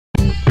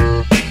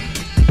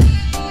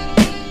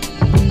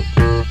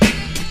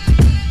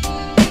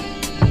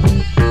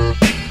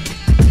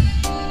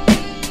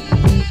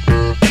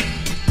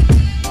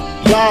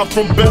Live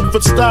from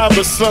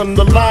Bedford-Stuyvesant,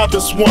 the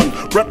livest one.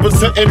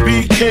 Representing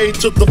BK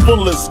to the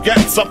fullest.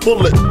 Gats, I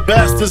pull it.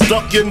 Bastards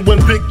ducking when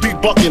Big B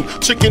bucking.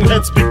 Chicken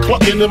heads be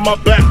clucking in my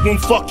back room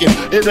fucking.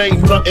 It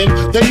ain't nothing.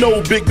 They know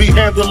Big B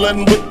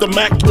handling with the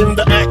Mac in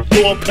the act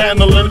or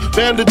paneling.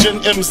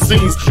 Bandaging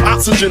MCs.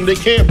 Oxygen, they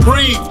can't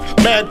breathe.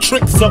 Mad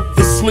tricks up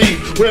the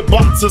sleeve. Wear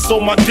boxes so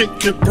my dick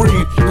can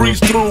breathe.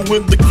 Breeze through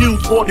with the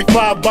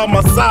Q45 by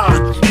my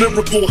side.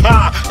 Lyrical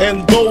high.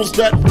 And those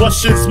that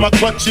rushes my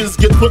clutches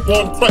get put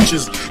on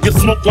crutches. Get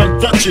smoked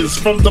like Dutches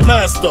from the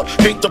master.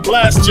 Hate to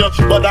blast ya,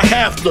 but I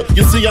have to.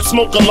 You see, I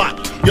smoke a lot.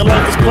 Your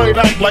life is played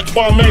out like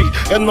Kwame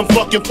and them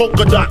fucking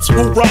polka dots.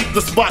 Who rock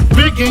the spot?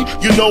 Biggie,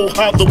 you know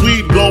how the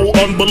weed go.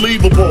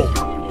 Unbelievable.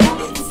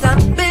 It's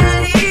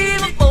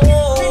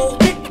unbelievable.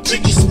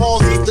 Jiggy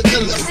Smalls is the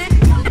illest.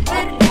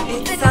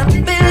 It's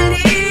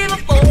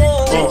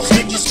unbelievable.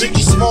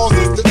 Jiggy Smalls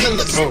is the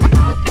illest.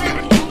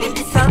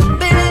 It's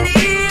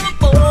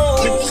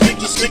unbelievable.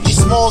 Jiggy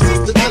Smalls is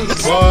the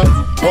illest. What?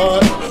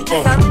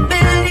 It's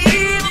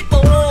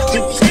unbelievable.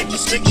 Jiggy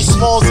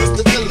Smalls is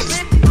the illest.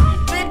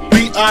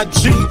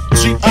 B.I.G,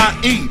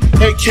 G-I-E,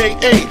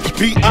 a.k.a.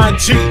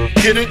 B.I.G,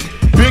 get it?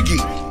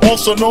 Biggie,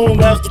 also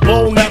known as the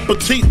Bon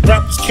Appetit.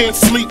 Rappers can't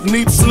sleep,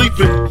 need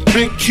sleeping.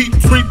 Big keep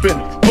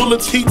creeping,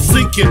 bullets heat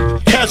seeking.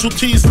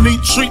 Casualties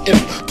need treating,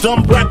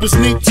 dumb rappers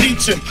need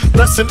teaching.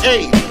 Lesson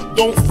A,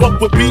 don't fuck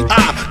with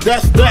B.I,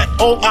 that's that,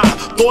 oh I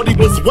thought he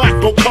was whack,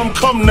 oh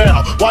come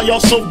now. Why y'all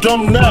so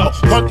dumb now?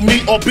 Hunt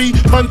me or be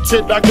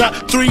hunted, I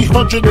got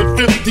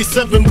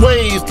 357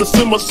 ways to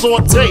simmer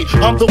saute.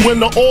 I'm the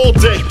winner all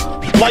day.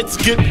 Lights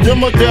get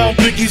dimmer down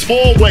Biggie's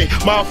four-way.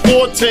 My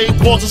forte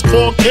causes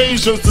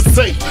Caucasians to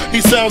say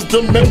he sounds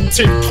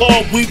demented.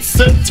 Call weed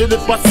scented.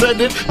 If I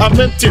said it, I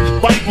meant it.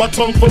 Bite my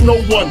tongue for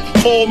no one.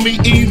 Call me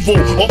evil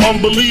or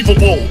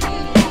unbelievable.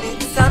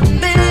 It's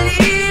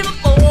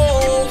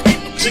unbelievable.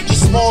 Jiggy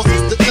Smalls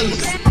is the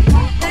illest.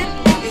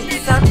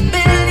 It's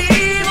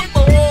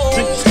unbelievable.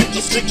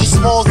 Jiggy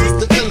Smalls is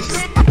the illest.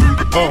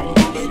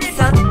 It's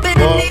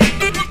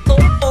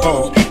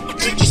unbelievable.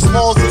 Jiggy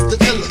Smalls is the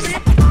illest.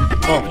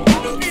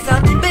 It's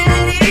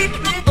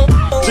unbelievable.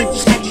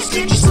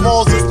 Jiggy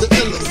Smalls is the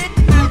illest.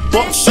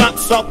 Bump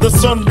shots out the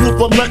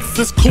sunroof of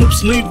Lexus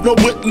coupes, leave no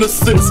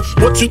witnesses.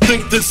 What you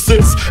think this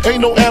is?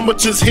 Ain't no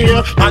amateurs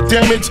here. I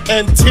damage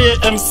and tear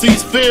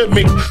MCs, fear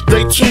me.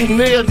 They too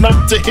near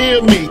not to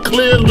hear me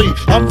clearly.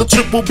 I'm the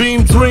triple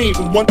beam dream.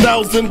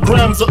 1,000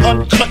 grams of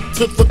uncut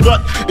to the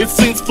gut. It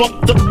seems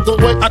fucked up the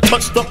way I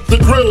touched up the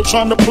grill,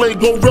 trying to play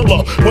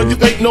gorilla when you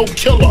ain't no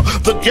killer.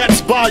 The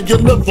gats by your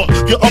liver,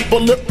 your upper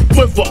lip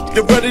quiver.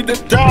 You're ready to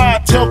die.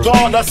 Tell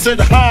God I said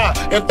hi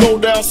and throw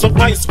down some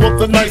ice for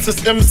the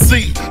nicest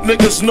MC.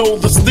 Niggas know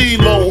the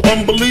stilo,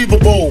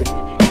 unbelievable.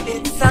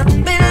 It's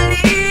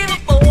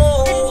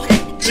unbelievable.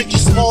 Jiggy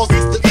Smalls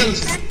is the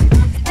illest.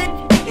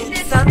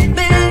 It's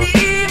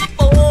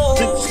unbelievable.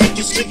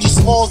 Jiggy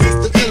Smalls is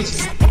the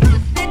illest.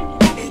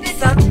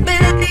 It's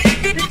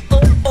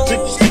unbelievable.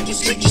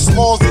 Jiggy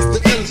Smalls is the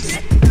illest.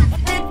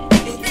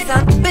 It's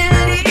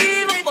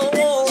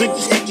unbelievable.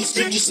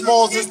 Jiggy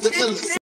Smalls is the illest.